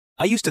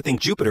I used to think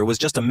Jupiter was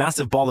just a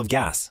massive ball of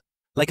gas,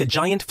 like a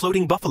giant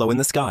floating buffalo in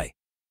the sky.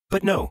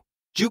 But no,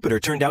 Jupiter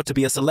turned out to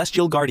be a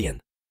celestial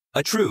guardian,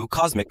 a true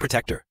cosmic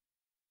protector.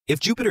 If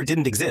Jupiter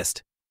didn't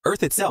exist,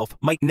 Earth itself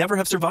might never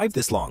have survived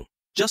this long.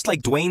 Just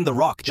like Dwayne "The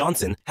Rock"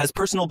 Johnson has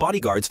personal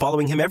bodyguards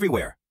following him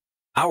everywhere.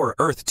 Our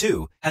Earth,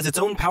 too, has its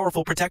own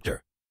powerful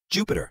protector,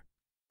 Jupiter.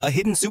 A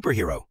hidden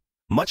superhero,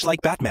 much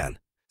like Batman,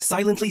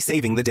 silently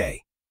saving the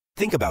day.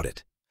 Think about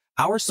it.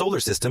 Our solar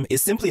system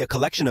is simply a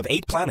collection of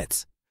 8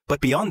 planets. But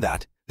beyond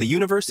that, the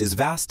universe is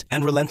vast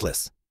and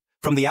relentless.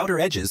 From the outer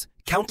edges,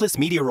 countless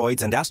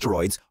meteoroids and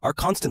asteroids are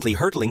constantly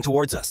hurtling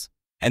towards us.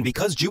 And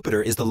because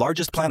Jupiter is the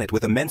largest planet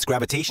with immense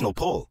gravitational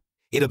pull,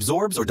 it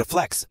absorbs or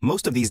deflects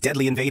most of these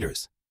deadly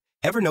invaders.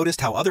 Ever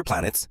noticed how other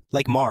planets,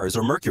 like Mars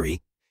or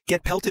Mercury,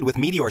 get pelted with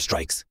meteor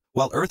strikes,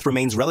 while Earth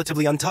remains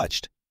relatively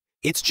untouched?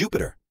 It's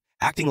Jupiter,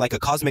 acting like a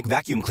cosmic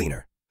vacuum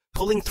cleaner,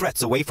 pulling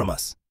threats away from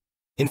us.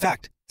 In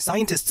fact,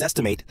 scientists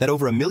estimate that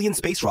over 1 million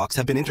space rocks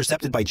have been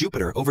intercepted by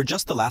Jupiter over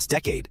just the last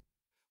decade.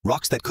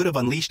 Rocks that could have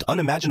unleashed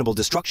unimaginable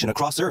destruction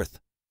across Earth,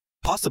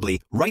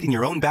 possibly right in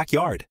your own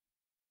backyard.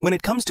 When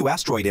it comes to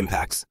asteroid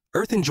impacts,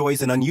 Earth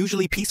enjoys an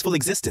unusually peaceful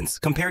existence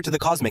compared to the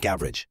cosmic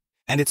average.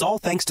 And it's all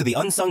thanks to the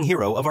unsung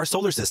hero of our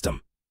solar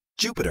system,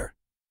 Jupiter.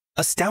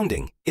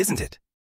 Astounding, isn't it?